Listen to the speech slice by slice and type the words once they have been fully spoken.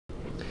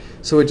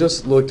So we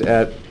just looked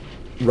at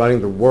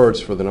writing the words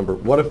for the number.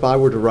 What if I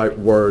were to write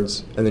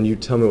words and then you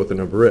tell me what the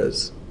number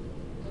is?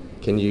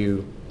 Can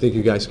you think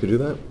you guys could do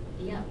that?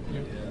 Yeah.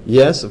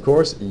 Yes, of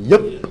course.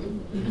 Yep.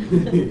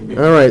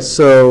 All right,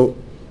 so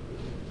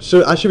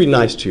I should be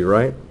nice to you,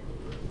 right?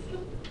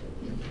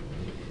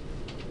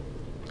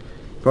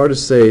 If I were to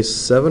say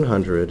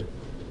 700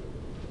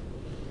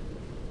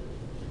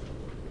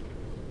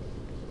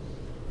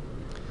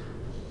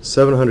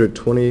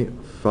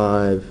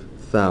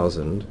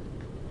 725,000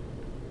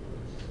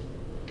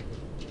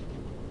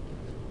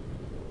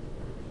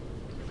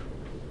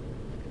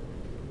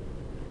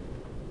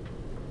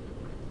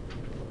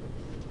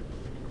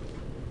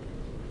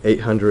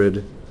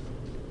 892.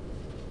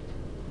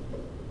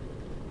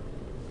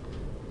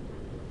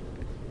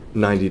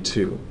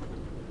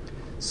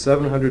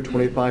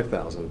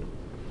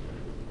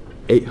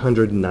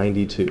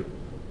 725,892.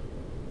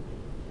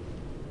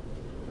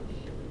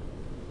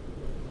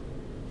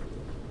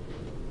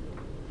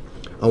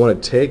 I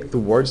want to take the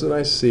words that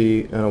I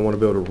see and I want to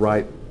be able to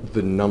write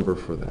the number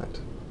for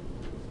that.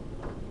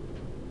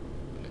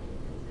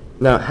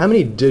 Now, how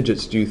many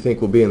digits do you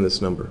think will be in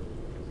this number?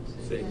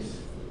 6.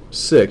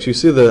 6. You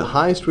see the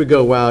highest we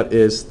go out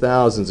is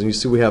thousands, and you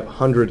see we have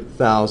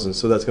 100,000,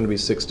 so that's going to be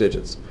 6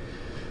 digits.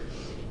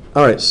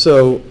 All right,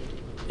 so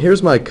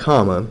here's my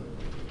comma.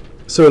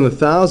 So in the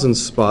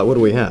thousands spot, what do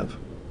we have?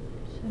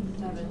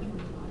 725.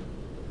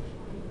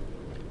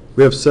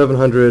 We have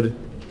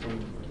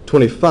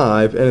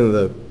 725, and in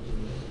the,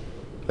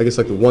 I guess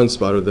like the one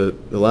spot or the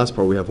last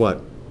part, we have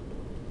what?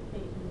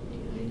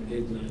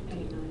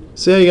 892.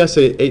 See how you guys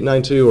say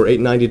 892 or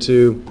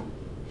 892?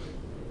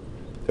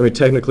 I mean,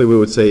 technically we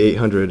would say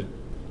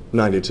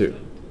 892,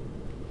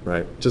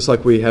 right? Just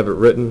like we have it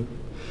written.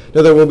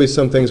 Now, there will be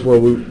some things where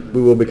we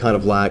will be kind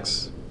of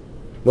lax.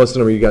 What's the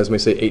number? You guys may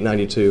say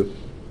 892.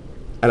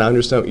 And I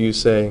understand what you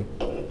say.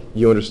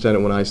 You understand it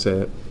when I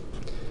say it.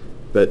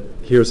 But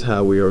here's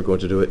how we are going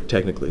to do it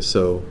technically.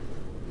 So,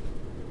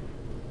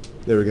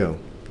 there we go.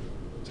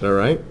 Is that all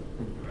right?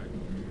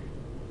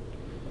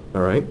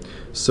 All right.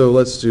 So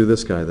let's do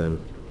this guy then.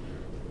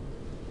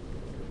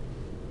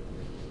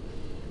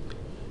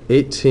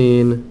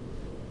 18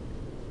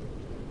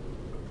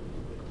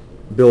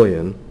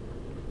 billion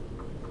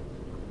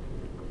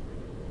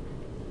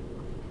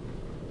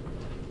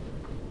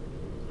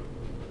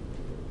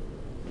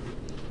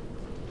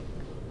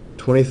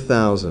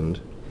 20,000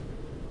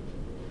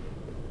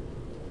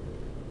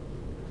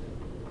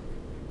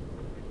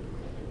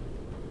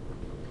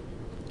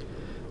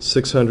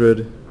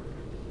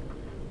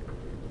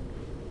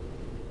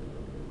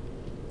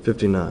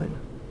 659.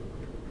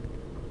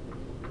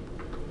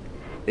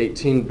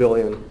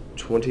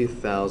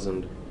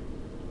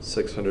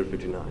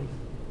 18,020,659.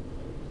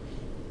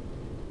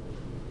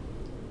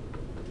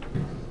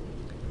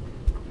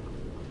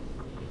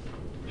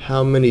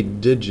 How many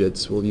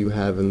digits will you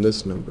have in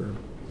this number?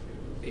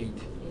 8.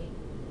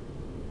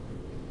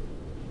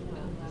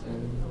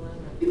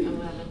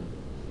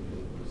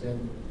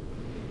 11.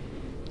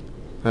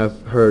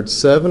 I've heard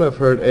 7, I've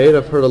heard 8,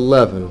 I've heard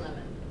 11.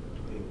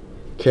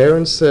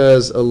 Karen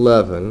says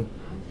 11.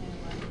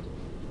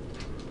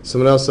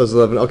 Someone else says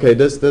 11. Okay,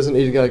 this doesn't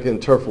need to get like in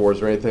turf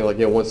wars or anything. Like,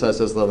 you know, one side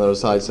says 11, the other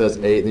side says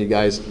 8, and you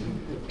guys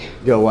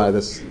go, wow,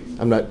 this,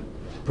 I'm not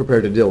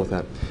prepared to deal with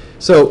that.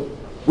 So,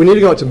 we need to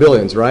go out to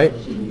billions, right?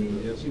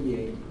 Should be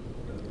 8.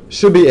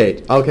 Should be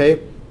 8. Okay,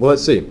 well,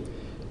 let's see.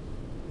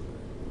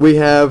 We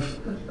have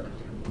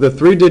the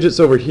 3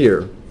 digits over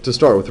here to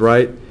start with,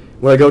 right?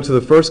 When I go to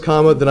the first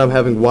comma, then I'm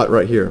having what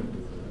right here?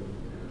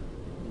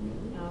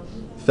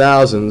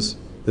 Thousands.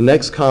 The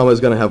next comma is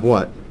going to have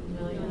what?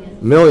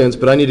 Millions,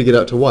 but I need to get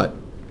out to what?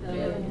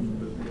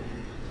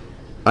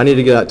 I need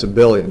to get out to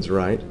billions,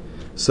 right?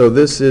 So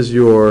this is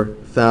your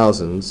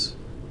thousands,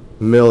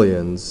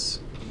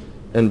 millions,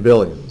 and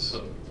billions.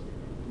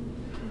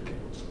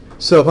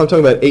 So if I'm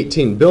talking about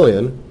 18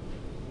 billion,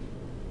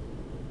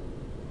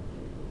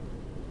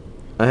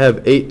 I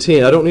have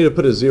 18. I don't need to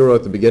put a 0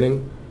 at the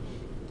beginning,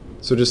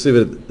 so just leave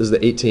it as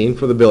the 18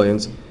 for the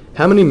billions.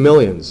 How many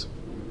millions?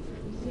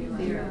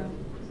 0.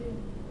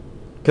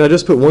 Can I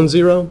just put 1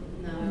 0?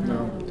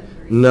 No.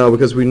 No,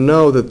 because we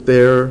know that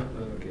there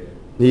Okay.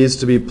 needs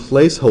to be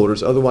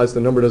placeholders, otherwise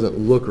the number doesn't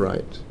look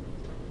right.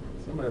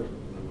 Some have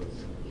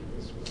numbers.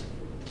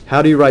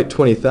 How do you write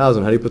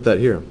 20,000? How do you put that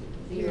here?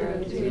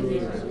 0 to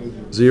 0.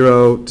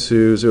 0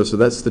 to 0, so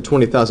that's the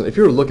 20,000. If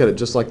you were to look at it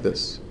just like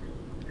this,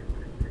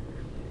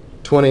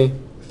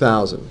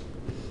 20,000.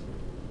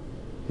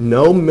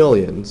 No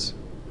millions,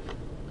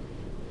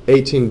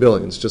 18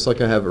 billions, just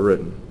like I have it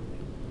written.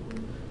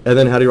 And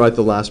then how do you write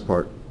the last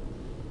part?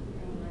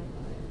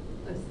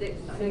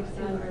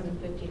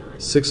 659.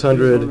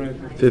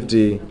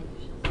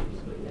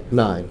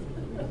 659.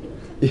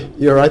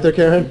 You all right there,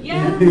 Karen?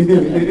 Yes.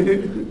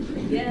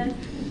 Yes.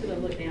 Should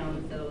have looked down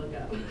instead of look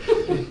up.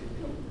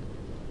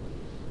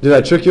 Did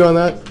I trick you on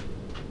that?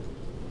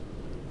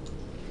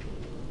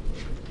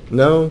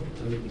 No?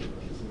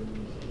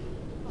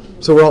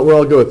 So we're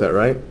all good with that,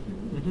 right?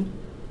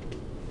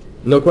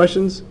 No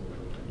questions?